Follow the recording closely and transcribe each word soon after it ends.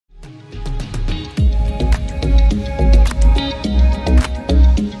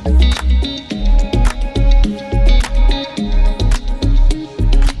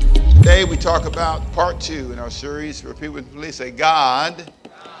about part 2 in our series. Repeat with me. Say, God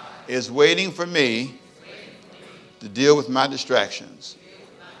is waiting for me to deal with my distractions.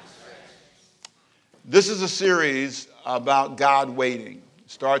 This is a series about God waiting.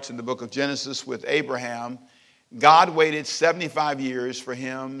 It starts in the book of Genesis with Abraham. God waited 75 years for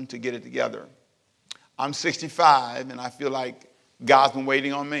him to get it together. I'm 65, and I feel like God's been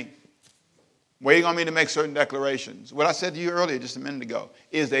waiting on me. Waiting on me to make certain declarations. What I said to you earlier just a minute ago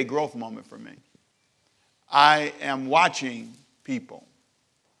is a growth moment for me. I am watching people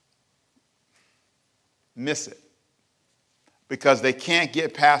miss it because they can't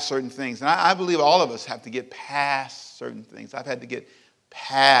get past certain things. And I believe all of us have to get past certain things. I've had to get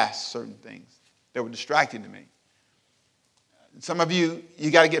past certain things that were distracting to me. Some of you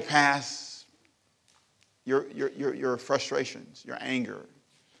got to get past your frustrations, your anger.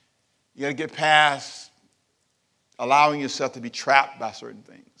 You got to get past allowing yourself to be trapped by certain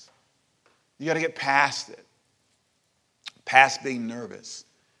things. You got to get past it, past being nervous.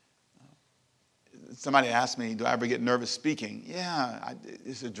 Somebody asked me, do I ever get nervous speaking? Yeah,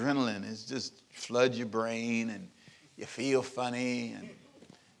 it's adrenaline. It just floods your brain and you feel funny.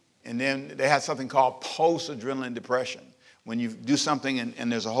 And then they had something called post-adrenaline depression. When you do something and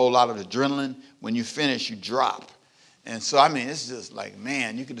there's a whole lot of adrenaline, when you finish, you drop. And so, I mean, it's just like,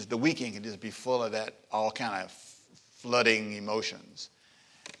 man, the weekend can just be full of that, all kind of flooding emotions.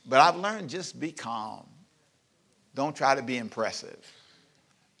 But I've learned just be calm. Don't try to be impressive.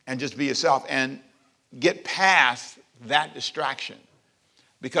 And just be yourself and get past that distraction.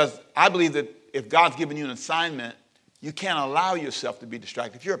 Because I believe that if God's given you an assignment, you can't allow yourself to be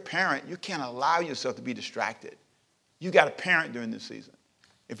distracted. If you're a parent, you can't allow yourself to be distracted. You got to parent during this season.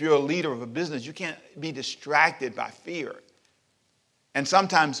 If you're a leader of a business, you can't be distracted by fear. And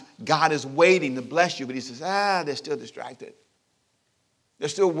sometimes God is waiting to bless you, but he says, they're still distracted. They're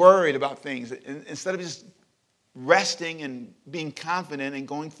still worried about things. Instead of just resting and being confident and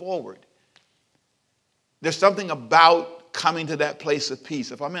going forward. There's something about coming to that place of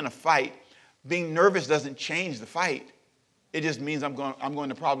peace. If I'm in a fight, being nervous doesn't change the fight. It just means I'm going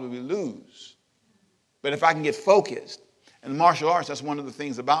to probably lose. But if I can get focused, and martial arts, that's one of the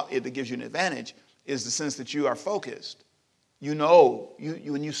things about it that gives you an advantage, is the sense that you are focused. You know,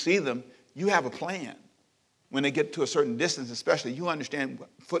 when you see them, you have a plan. When they get to a certain distance, especially, you understand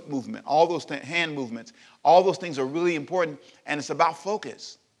foot movement, all those hand movements, all those things are really important, and it's about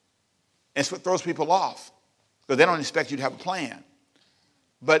focus. And it's what throws people off, because they don't expect you to have a plan.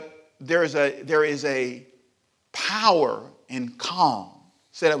 But there is a power in calm.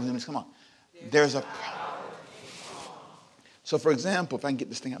 Say that with me, come on. There's a power. So, for example, if I can get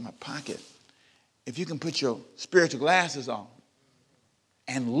this thing out of my pocket, if you can put your spiritual glasses on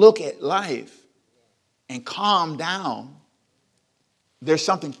and look at life and calm down, there's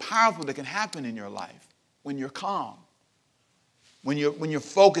something powerful that can happen in your life when you're calm, when you're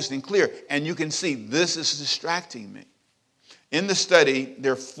focused and clear, and you can see this is distracting me. In the study,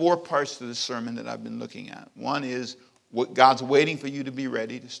 there are 4 parts to the sermon that I've been looking at. One is what God's waiting for you to be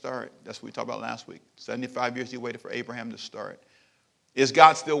ready to start. That's what we talked about last week. 75 years he waited for Abraham to start. Is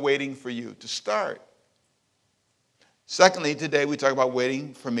God still waiting for you to start? Secondly, today we talk about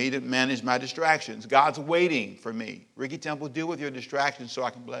waiting for me to manage my distractions. God's waiting for me. Ricky Temple, deal with your distractions so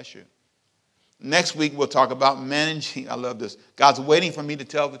I can bless you. Next week we'll talk about managing. I love this. God's waiting for me to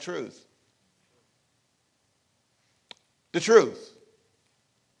tell the truth. The truth.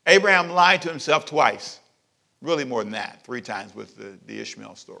 Abraham lied to himself twice. Really more than that, 3 times with the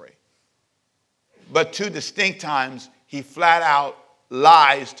Ishmael story. But 2 distinct times, he flat out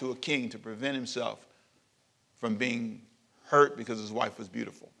lies to a king to prevent himself from being hurt because his wife was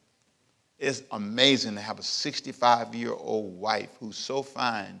beautiful. It's amazing to have a 65-year-old wife who's so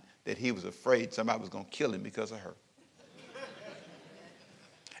fine that he was afraid somebody was going to kill him because of her.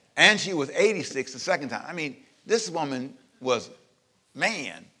 And she was 86 the second time. I mean, this woman was,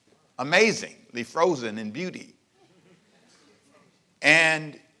 man, amazingly frozen in beauty.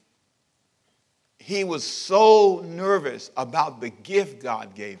 And he was so nervous about the gift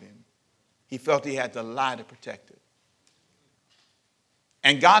God gave him, he felt he had to lie to protect it.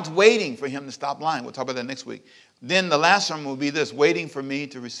 And God's waiting for him to stop lying. We'll talk about that next week. Then the last sermon will be this, waiting for me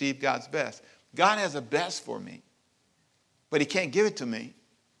to receive God's best. God has a best for me, but he can't give it to me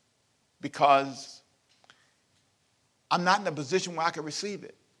because I'm not in a position where I can receive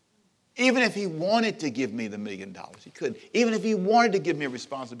it. Even if he wanted to give me the $1 million, he couldn't. Even if he wanted to give me a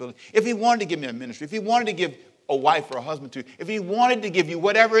responsibility, if he wanted to give me a ministry, if he wanted to give a wife or a husband to, if he wanted to give you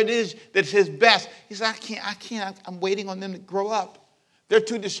whatever it is that's his best, he said, I can't. I'm waiting on them to grow up. They're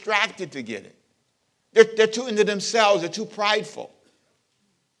too distracted to get it. They're too into themselves. They're too prideful.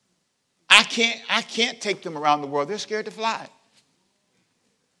 I can't take them around the world. They're scared to fly.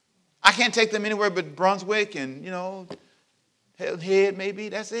 I can't take them anywhere but Brunswick and, Head maybe.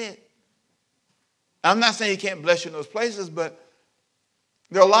 That's it. I'm not saying he can't bless you in those places, but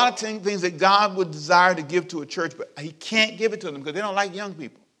there are a lot of things that God would desire to give to a church, but he can't give it to them because they don't like young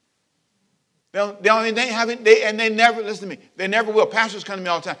people. They never, listen to me, they never will. Pastors come to me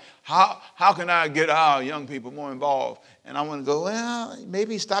all the time. How can I get our young people more involved? And I want to go, well,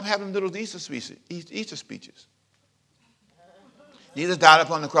 maybe stop having little Easter speeches. Jesus died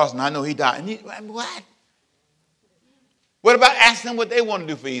upon the cross, and I know he died. And what? What about asking them what they want to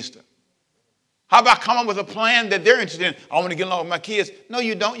do for Easter? How about coming up with a plan that they're interested in? I want to get along with my kids. No,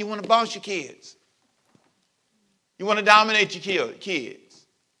 you don't. You want to boss your kids. You want to dominate your kids.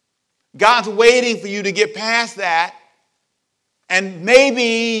 God's waiting for you to get past that, and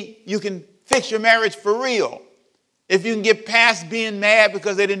maybe you can fix your marriage for real if you can get past being mad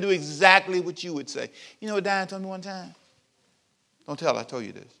because they didn't do exactly what you would say. You know what Diane told me one time? Don't tell her I told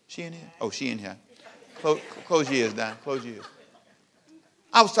you this. She in here? Oh, she in here. Close your ears, Diane. Close your ears.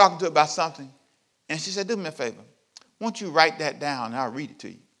 I was talking to her about something, and she said, do me a favor. Won't you write that down, and I'll read it to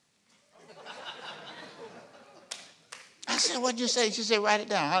you. I said, what'd you say? She said, write it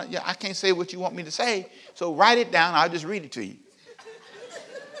down. I can't say what you want me to say, so write it down. I'll just read it to you.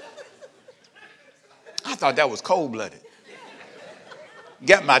 I thought that was cold-blooded.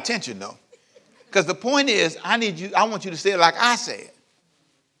 Got my attention, though. Because the point is, I want you to say it like I say it.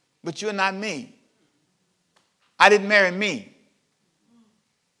 But you're not me. I didn't marry me.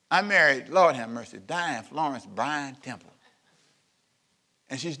 I married, Lord have mercy, Diane Florence Bryan Temple.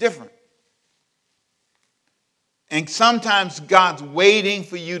 And she's different. And sometimes God's waiting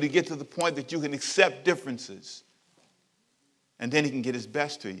for you to get to the point that you can accept differences. And then he can get his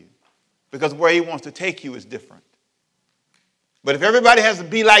best to you. Because where he wants to take you is different. But if everybody has to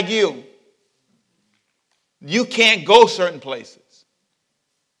be like you can't go certain places.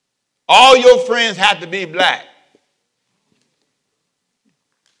 All your friends have to be black.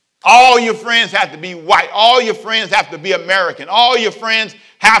 All your friends have to be white. All your friends have to be American. All your friends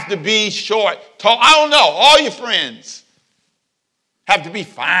have to be short, tall. I don't know. All your friends have to be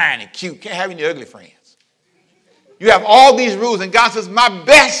fine and cute. Can't have any ugly friends. You have all these rules, and God says, my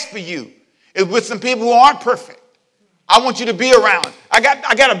best for you is with some people who aren't perfect. I want you to be around. I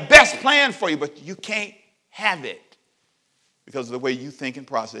got a best plan for you, but you can't have it because of the way you think and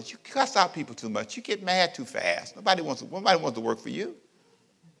process. You cuss out people too much. You get mad too fast. Nobody wants to work for you.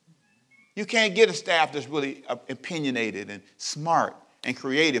 You can't get a staff that's really opinionated and smart and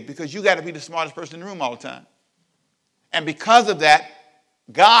creative because you got to be the smartest person in the room all the time. And because of that,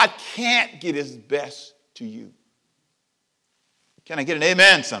 God can't get his best to you. Can I get an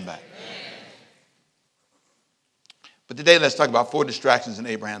amen, somebody? Amen. But today let's talk about 4 distractions in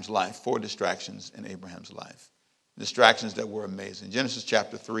Abraham's life. 4 distractions in Abraham's life. Distractions that were amazing. Genesis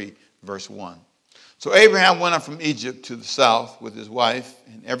chapter 3, verse 1. So Abraham went up from Egypt to the south with his wife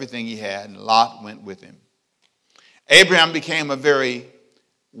and everything he had, and Lot went with him. Abraham became a very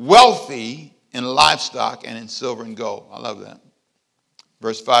wealthy in livestock and in silver and gold. I love that.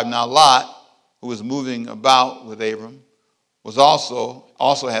 Verse 5, now Lot, who was moving about with Abram, was also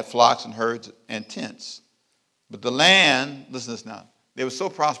had flocks and herds and tents. But the land, listen to this now, they were so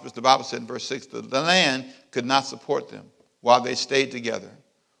prosperous, the Bible said in verse 6, that the land could not support them while they stayed together.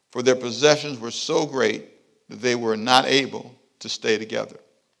 For their possessions were so great that they were not able to stay together.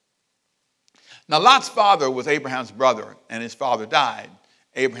 Now, Lot's father was Abraham's brother, and his father died.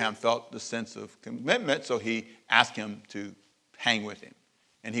 Abraham felt the sense of commitment, so he asked him to hang with him,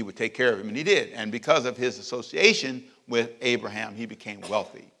 and he would take care of him, and he did. And because of his association with Abraham, he became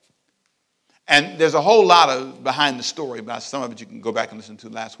wealthy. And there's a whole lot of behind the story, about some of it you can go back and listen to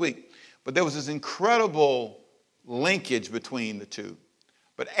last week. But there was this incredible linkage between the two.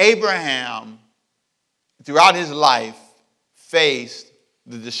 But Abraham, throughout his life, faced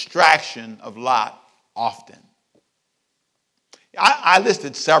the distraction of Lot often. I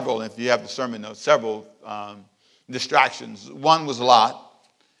listed several, if you have the sermon notes, several distractions. One was Lot.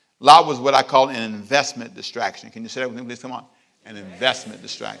 Lot was what I call an investment distraction. Can you say that with me, please? Come on. An investment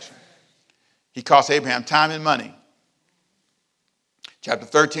distraction. He cost Abraham time and money. Chapter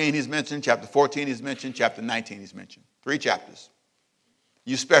 13 he's mentioned. Chapter 14 he's mentioned. Chapter 19 he's mentioned. 3 chapters.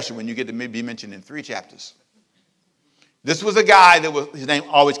 You special when you get to be mentioned in 3 chapters. This was a guy that his name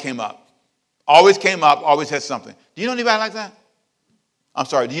always came up. Always came up, always had something. Do you know anybody like that? I'm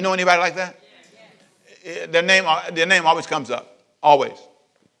sorry, do you know anybody like that? Yes. Their name always comes up. Always.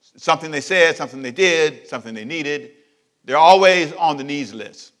 Something they said, something they did, something they needed. They're always on the needs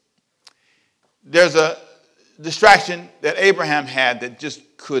list. There's distraction that Abraham had that just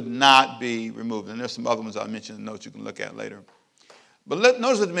could not be removed. And there's some other ones I'll mention in the notes you can look at later. But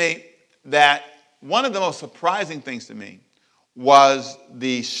notice with me that one of the most surprising things to me was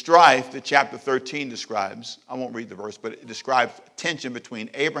the strife that chapter 13 describes. I won't read the verse, but it describes tension between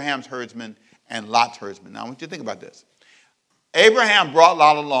Abraham's herdsmen and Lot's herdsmen. Now, I want you to think about this. Abraham brought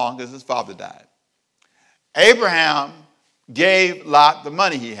Lot along because his father died. Abraham gave Lot the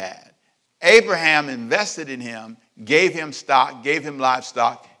money he had. Abraham invested in him, gave him stock, gave him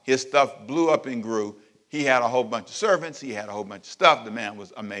livestock. His stuff blew up and grew. He had a whole bunch of servants. He had a whole bunch of stuff. The man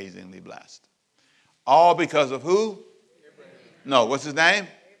was amazingly blessed. All because of who? Abraham. No, what's his name?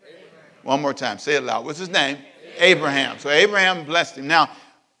 Abraham. One more time. Say it loud. What's his name? Abraham. So Abraham blessed him. Now,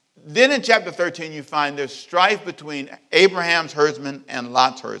 then in chapter 13, you find there's strife between Abraham's herdsmen and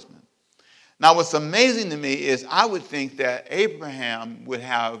Lot's herdsmen. Now, what's amazing to me is I would think that Abraham would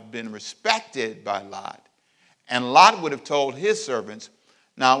have been respected by Lot, and Lot would have told his servants,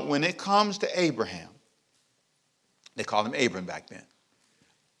 now, when it comes to Abraham, they called him Abram back then,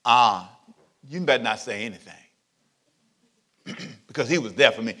 you better not say anything because he was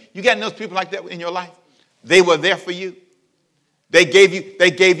there for me. You got those people like that in your life? They were there for you. They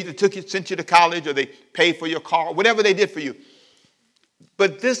took you, sent you to college, or they paid for your car, whatever they did for you.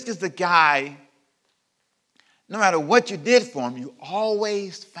 But this is the guy, no matter what you did for him, you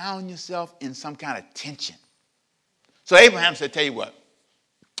always found yourself in some kind of tension. So Abraham said, tell you what,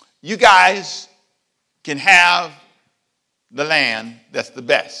 you guys can have the land that's the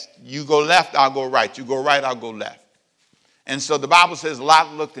best. You go left, I'll go right. You go right, I'll go left. And so the Bible says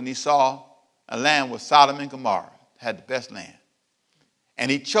Lot looked and he saw a land with Sodom and Gomorrah, had the best land.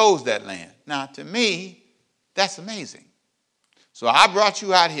 And he chose that land. Now, to me, that's amazing. So I brought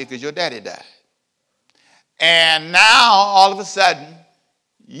you out here because your daddy died. And now, all of a sudden,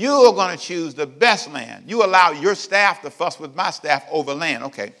 you are going to choose the best land. You allow your staff to fuss with my staff over land.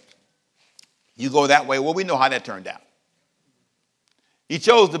 Okay, you go that way. Well, we know how that turned out. He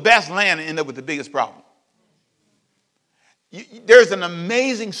chose the best land and ended up with the biggest problem. There's an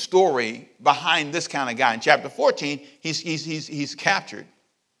amazing story behind this kind of guy. In chapter 14, he's captured.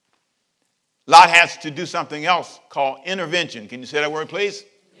 Lot has to do something else called intervention. Can you say that word, please?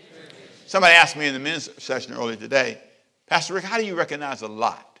 Somebody asked me in the men's session earlier today, Pastor Rick, how do you recognize a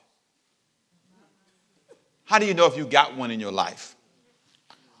Lot? How do you know if you got one in your life?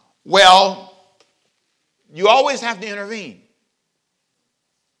 Well, you always have to intervene.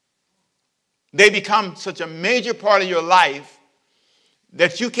 They become such a major part of your life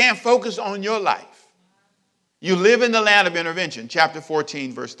that you can't focus on your life. You live in the land of intervention. Chapter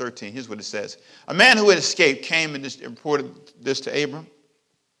 14, verse 13. Here's what it says. A man who had escaped came and reported this to Abram.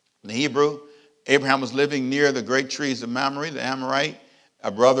 In the Hebrew, Abraham was living near the great trees of Mamre, the Amorite,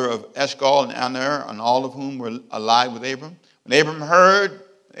 a brother of Eshcol and Aner, and all of whom were allied with Abram. When Abram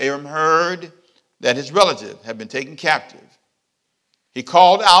heard that his relative had been taken captive, he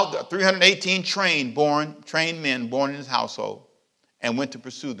called out the 318 trained men born in his household and went to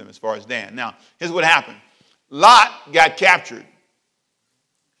pursue them as far as Dan. Now, here's what happened. Lot got captured.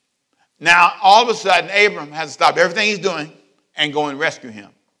 Now, all of a sudden, Abram has to stop everything he's doing and go and rescue him.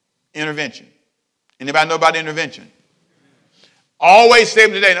 Intervention. Anybody know about intervention? Always save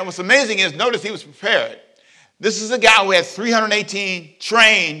him today. Now, what's amazing is, notice he was prepared. This is a guy who had 318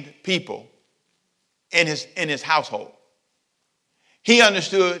 trained people in his household. He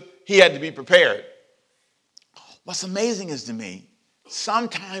understood he had to be prepared. What's amazing is to me,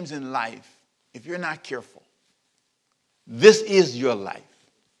 sometimes in life, if you're not careful, this is your life.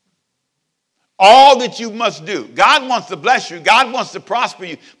 All that you must do. God wants to bless you. God wants to prosper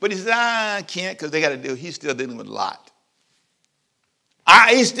you. But he says, I can't because they got to do. He's still dealing with Lot.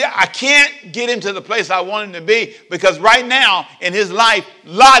 I can't get him to the place I want him to be because right now in his life,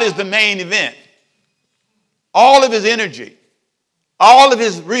 Lot is the main event. All of his energy, all of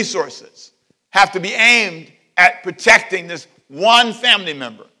his resources have to be aimed at protecting this one family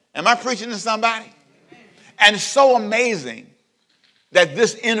member. Am I preaching to somebody? Amen. And it's so amazing that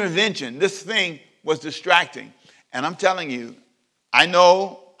this intervention, this thing was distracting. And I'm telling you, I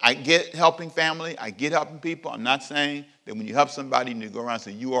know I get helping family. I get helping people. I'm not saying that when you help somebody, you need to go around and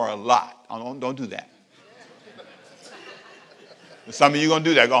say, you are a Lot. Don't do that. Some of you going to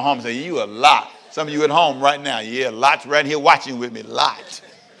do that. Go home and say, you a Lot. Some of you at home right now, yeah, Lot's right here watching with me, Lot.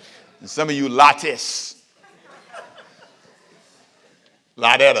 And some of you Lotis.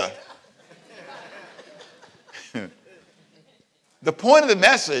 Lotetta. The point of the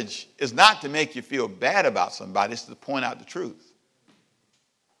message is not to make you feel bad about somebody. It's to point out the truth.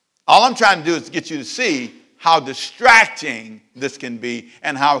 All I'm trying to do is get you to see how distracting this can be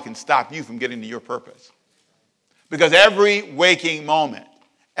and how it can stop you from getting to your purpose. Because every waking moment,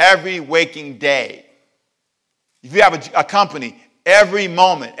 every waking day, if you have a company, every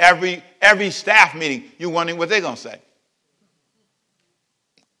moment, every staff meeting, you're wondering what they're going to say.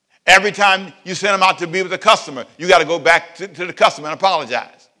 Every time you send them out to be with a customer, you got to go back to the customer and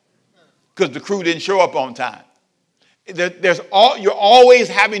apologize because the crew didn't show up on time. You're always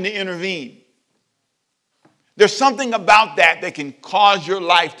having to intervene. There's something about that can cause your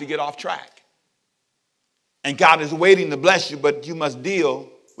life to get off track. And God is waiting to bless you, but you must deal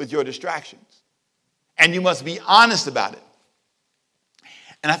with your distractions. And you must be honest about it.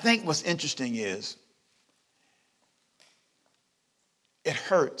 And I think what's interesting is it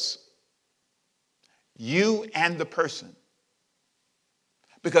hurts you and the person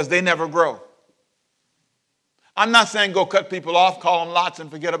because they never grow. I'm not saying go cut people off, call them lots, and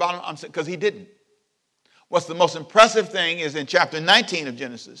forget about them. I'm saying because he didn't. What's the most impressive thing is in chapter 19 of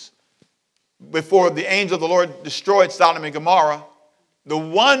Genesis, before the angel of the Lord destroyed Sodom and Gomorrah, the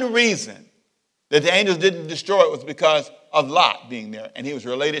one reason that the angels didn't destroy it was because of Lot being there, and he was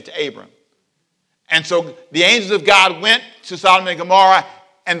related to Abram. And so the angels of God went to Sodom and Gomorrah,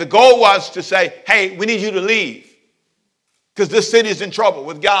 and the goal was to say, hey, we need you to leave because this city is in trouble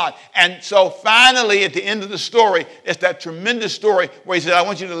with God. And so finally, at the end of the story, it's that tremendous story where he said, I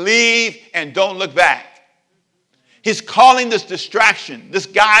want you to leave and don't look back. He's calling this distraction, this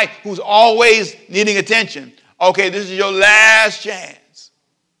guy who's always needing attention. Okay, this is your last chance.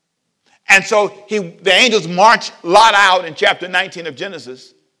 And so the angels march Lot out in chapter 19 of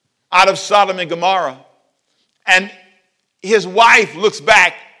Genesis, out of Sodom and Gomorrah. And his wife looks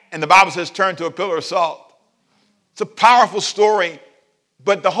back, and the Bible says, turn to a pillar of salt. It's a powerful story,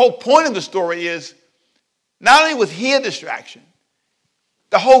 but the whole point of the story is not only was he a distraction,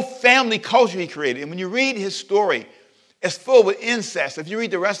 the whole family culture he created. And when you read his story, it's full with incest. If you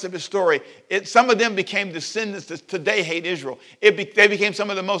read the rest of his story, some of them became descendants that today hate Israel. They became some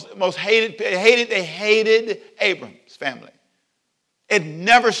of the most hated. They hated Abram's family. It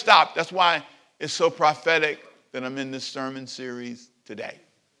never stopped. That's why it's so prophetic that I'm in this sermon series today.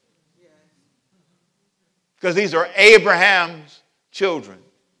 Because these are Abraham's children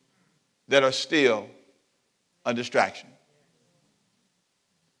that are still a distraction.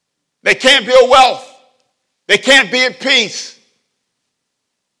 They can't build wealth. They can't be at peace.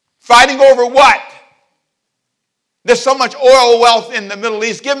 Fighting over what? There's so much oil wealth in the Middle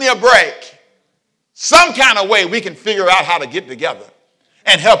East. Give me a break. Some kind of way we can figure out how to get together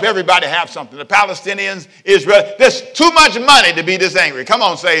and help everybody have something. The Palestinians, Israel, there's too much money to be this angry. Come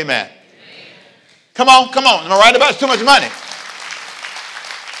on, say amen. Come on. Am I right about it? It's too much money.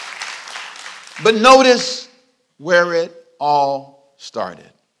 But notice where it all started.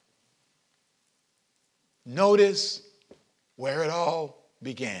 Notice where it all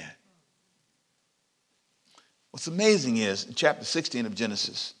began. What's amazing is in chapter 16 of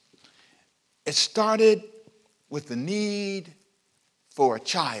Genesis, it started with the need for a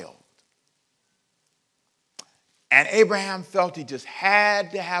child. And Abraham felt he just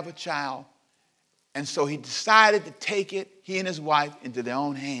had to have a child. And so he decided to take it, he and his wife, into their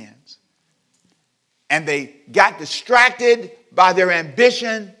own hands. And they got distracted by their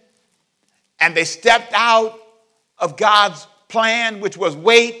ambition, and they stepped out of God's plan, which was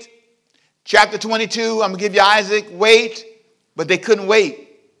wait. Chapter 22, I'm going to give you Isaac, wait, but they couldn't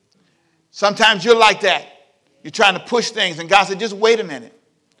wait. Sometimes you're like that. You're trying to push things, and God said, just wait a minute.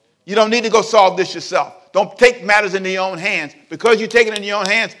 You don't need to go solve this yourself. Don't take matters into your own hands. Because you take it in your own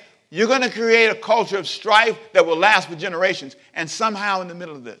hands, you're going to create a culture of strife that will last for generations. And somehow in the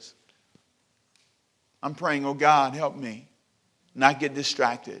middle of this, I'm praying, oh God, help me not get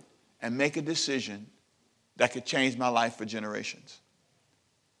distracted and make a decision that could change my life for generations.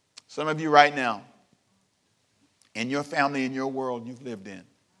 Some of you right now, in your family, in your world you've lived in,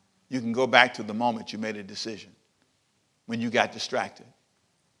 you can go back to the moment you made a decision when you got distracted.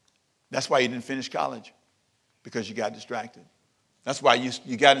 That's why you didn't finish college, because you got distracted. That's why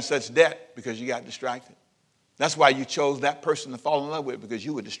you got in such debt, because you got distracted. That's why you chose that person to fall in love with, because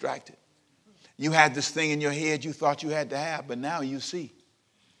you were distracted. You had this thing in your head you thought you had to have, but now you see.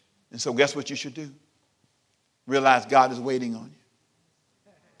 And so guess what you should do? Realize God is waiting on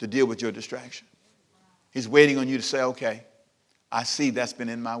you to deal with your distraction. He's waiting on you to say, okay, I see that's been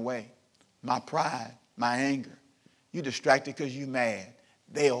in my way. My pride, my anger. You distracted because you mad.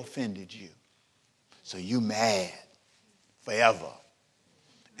 They offended you. So you mad forever.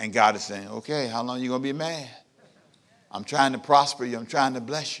 And God is saying, okay, how long are you going to be mad? I'm trying to prosper you. I'm trying to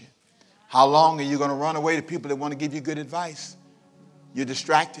bless you. How long are you going to run away to people that want to give you good advice? You're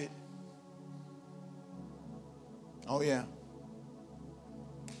distracted. Oh, yeah.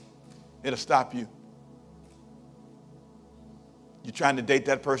 It'll stop you. You're trying to date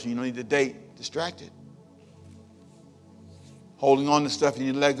that person you don't need to date, distracted. Holding on to stuff you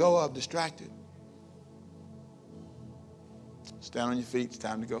need to let go of, distracted. Stand on your feet. It's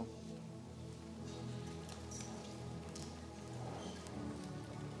time to go.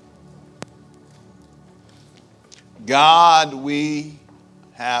 God, we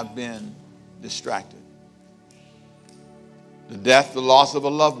have been distracted. The death, the loss of a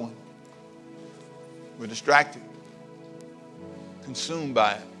loved one. We're distracted. Consumed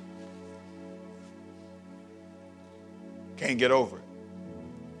by it. Can't get over it.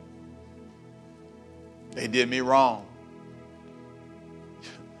 They did me wrong.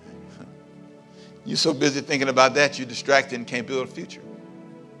 You're so busy thinking about that, you're distracted and can't build a future.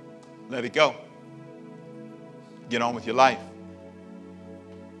 Let it go. Get on with your life.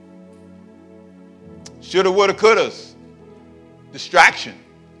 Shoulda, woulda, couldas. Distraction.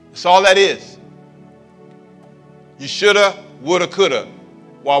 That's all that is. You shoulda, woulda, coulda.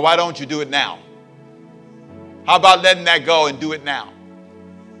 Well, why don't you do it now? How about letting that go and do it now?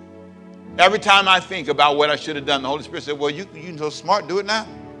 Every time I think about what I should have done, the Holy Spirit said, well, you're so smart, do it now.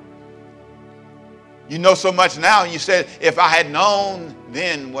 You know so much now, and you said, if I had known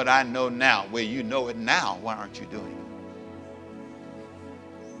then what I know now, well, you know it now, why aren't you doing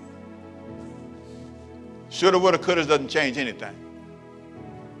it? Shoulda, woulda, coulda doesn't change anything.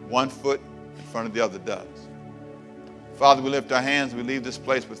 One foot in front of the other does. Father, we lift our hands. We leave this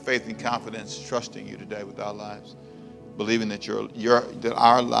place with faith and confidence, trusting you today with our lives, believing that that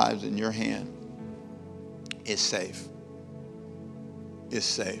our lives in your hand is safe. Is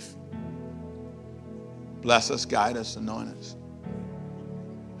safe. Bless us, guide us, anoint us.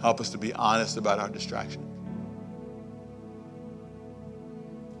 Help us to be honest about our distractions.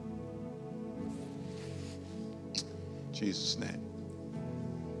 In Jesus' name.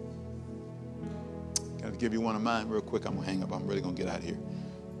 Got to give you one of mine real quick. I'm going to hang up. I'm really going to get out of here.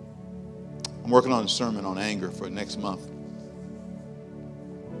 I'm working on a sermon on anger for next month.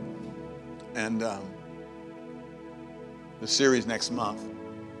 And the series next month,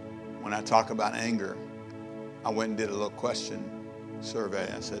 when I talk about anger, I went and did a little question survey.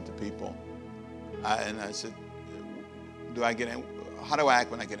 I said to people, I said, how do I act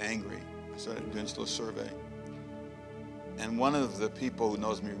when I get angry? I started doing this little survey. And one of the people who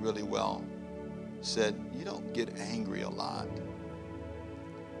knows me really well said, you don't get angry a lot.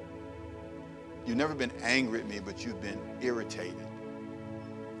 You've never been angry at me, but you've been irritated.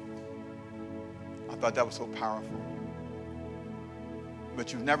 I thought that was so powerful.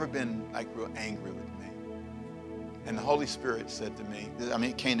 But you've never been like real angry with me. And the Holy Spirit said to me,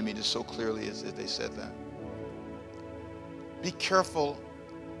 it came to me just so clearly as they said that. Be careful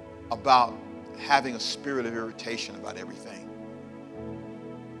about having a spirit of irritation about everything.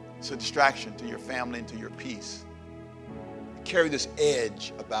 It's a distraction to your family and to your peace. You carry this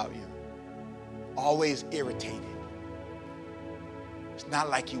edge about you. Always irritated. It's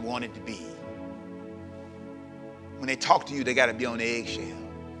not like you want it to be. When they talk to you, they got to be on the eggshell.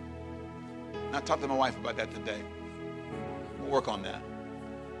 And I talked to my wife about that today. We'll work on that.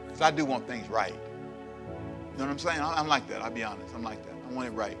 Because I do want things right. You know what I'm saying? I'm like that. I'll be honest. I'm like that. I want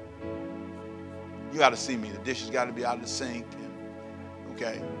it right. You got to see me. The dishes got to be out of the sink. And,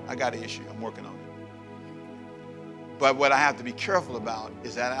 okay, I got an issue. I'm working on it. But what I have to be careful about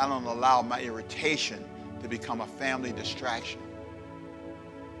is that I don't allow my irritation to become a family distraction.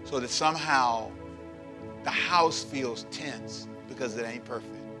 So that somehow the house feels tense because it ain't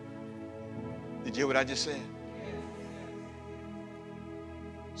perfect. Did you hear what I just said?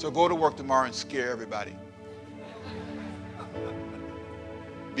 So go to work tomorrow and scare everybody.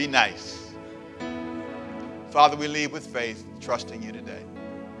 Be nice. Father, we leave with faith, trusting you today.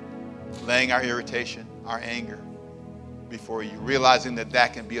 Laying our irritation, our anger before you, realizing that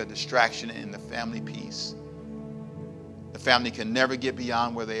that can be a distraction in the family peace. The family can never get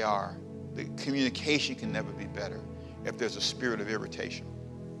beyond where they are. The communication can never be better if there's a spirit of irritation.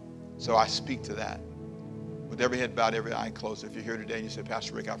 So I speak to that. With every head bowed, every eye closed. If you're here today and you say,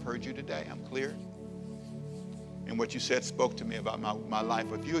 Pastor Rick, I've heard you today. I'm clear. And what you said spoke to me about my life.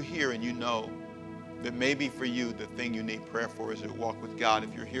 If you're here and you know that maybe for you the thing you need prayer for is to walk with God.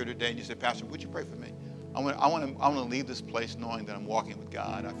 If you're here today and you say, Pastor, would you pray for me? I want to leave this place knowing that I'm walking with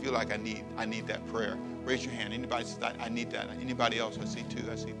God. I feel like I need that prayer. Raise your hand. Anybody says, I need that. Anybody else? I see 2.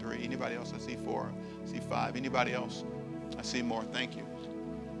 I see 3. Anybody else? I see 4. I see 5. Anybody else? I see more. Thank you.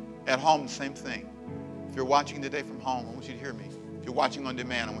 At home, the same thing. If you're watching today from home, I want you to hear me. If you're watching on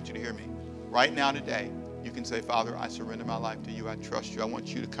demand, I want you to hear me. Right now today, you can say, Father, I surrender my life to you. I trust you. I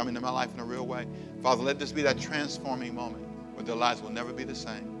want you to come into my life in a real way. Father, let this be that transforming moment where their lives will never be the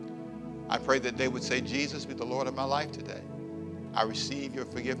same. I pray that they would say, Jesus, be the Lord of my life today. I receive your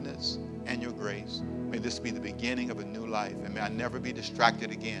forgiveness and your grace. May this be the beginning of a new life. And may I never be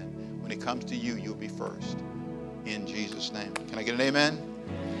distracted again. When it comes to you, you'll be first. In Jesus' name. Can I get an amen?